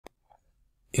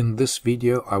In this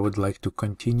video, I would like to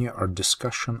continue our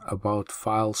discussion about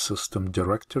file system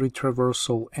directory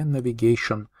traversal and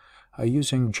navigation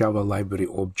using Java library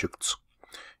objects.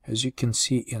 As you can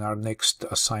see in our next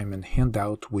assignment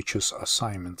handout, which is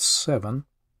assignment 7,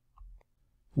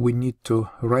 we need to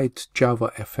write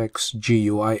JavaFX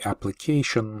GUI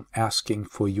application asking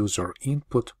for user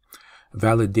input,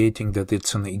 validating that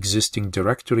it's an existing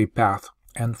directory path,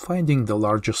 and finding the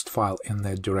largest file in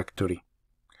that directory.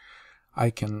 I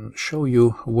can show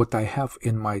you what I have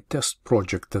in my test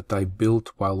project that I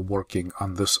built while working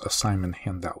on this assignment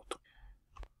handout.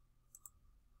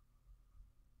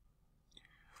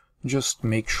 Just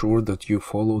make sure that you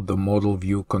follow the Model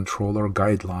View Controller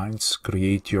guidelines,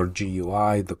 create your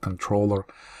GUI, the controller,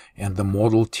 and the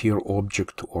model tier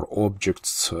object or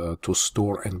objects to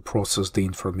store and process the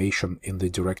information in the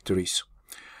directories.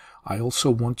 I also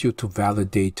want you to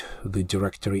validate the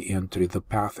directory entry. The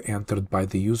path entered by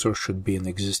the user should be an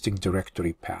existing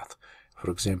directory path.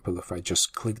 For example, if I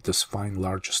just click this Find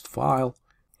Largest File,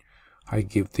 I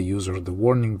give the user the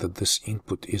warning that this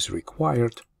input is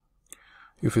required.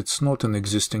 If it's not an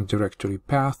existing directory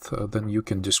path, then you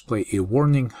can display a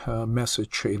warning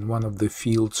message in one of the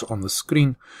fields on the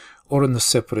screen or in a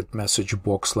separate message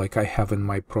box like I have in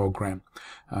my program,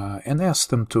 and ask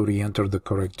them to re-enter the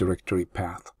correct directory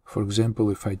path. For example,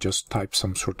 if I just type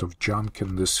some sort of junk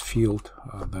in this field,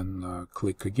 then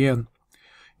click again,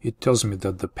 it tells me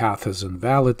that the path is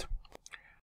invalid.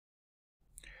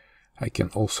 I can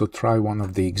also try one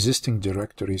of the existing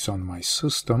directories on my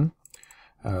system,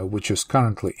 which is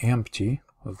currently empty.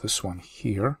 This one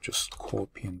here, just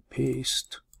copy and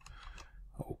paste.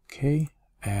 Okay,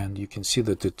 and you can see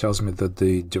that it tells me that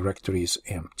the directory is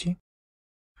empty.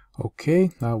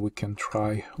 Okay, now we can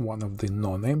try one of the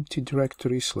non-empty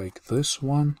directories like this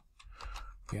one.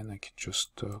 Again, I can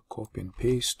just copy and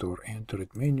paste or enter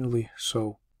it manually.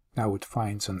 So now it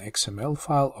finds an XML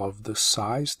file of this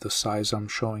size. The size I'm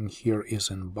showing here is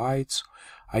in bytes.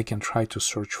 I can try to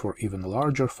search for even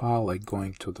larger file, like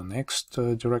going to the next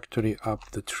directory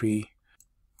up the tree.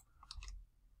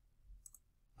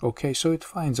 Okay, so it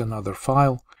finds another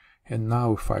file. And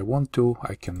now if I want to,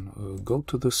 I can go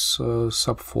to this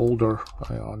subfolder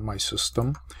on my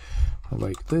system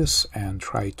like this and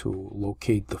try to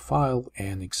locate the file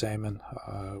and examine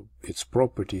its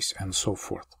properties and so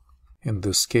forth. In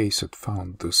this case, it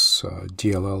found this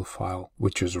DLL file,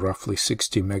 which is roughly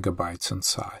 60 megabytes in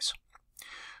size.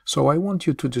 So I want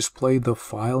you to display the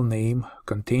file name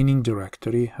containing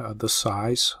directory, the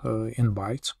size in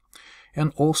bytes,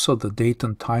 and also the date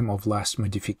and time of last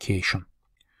modification.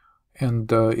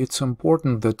 And it's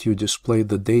important that you display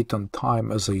the date and time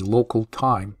as a local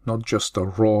time, not just a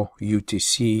raw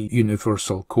UTC,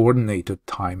 universal coordinated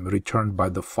time, returned by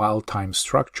the file time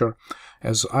structure,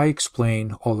 as I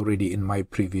explained already in my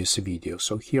previous video.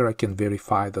 So here I can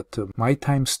verify that my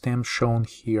timestamp shown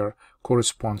here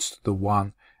corresponds to the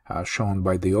one shown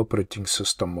by the operating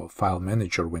system file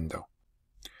manager window.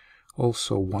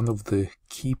 Also, one of the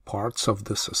key parts of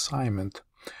this assignment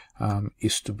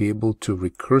is to be able to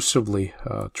recursively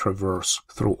traverse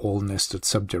through all nested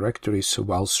subdirectories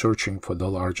while searching for the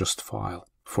largest file.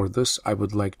 For this, I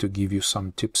would like to give you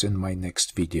some tips in my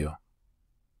next video.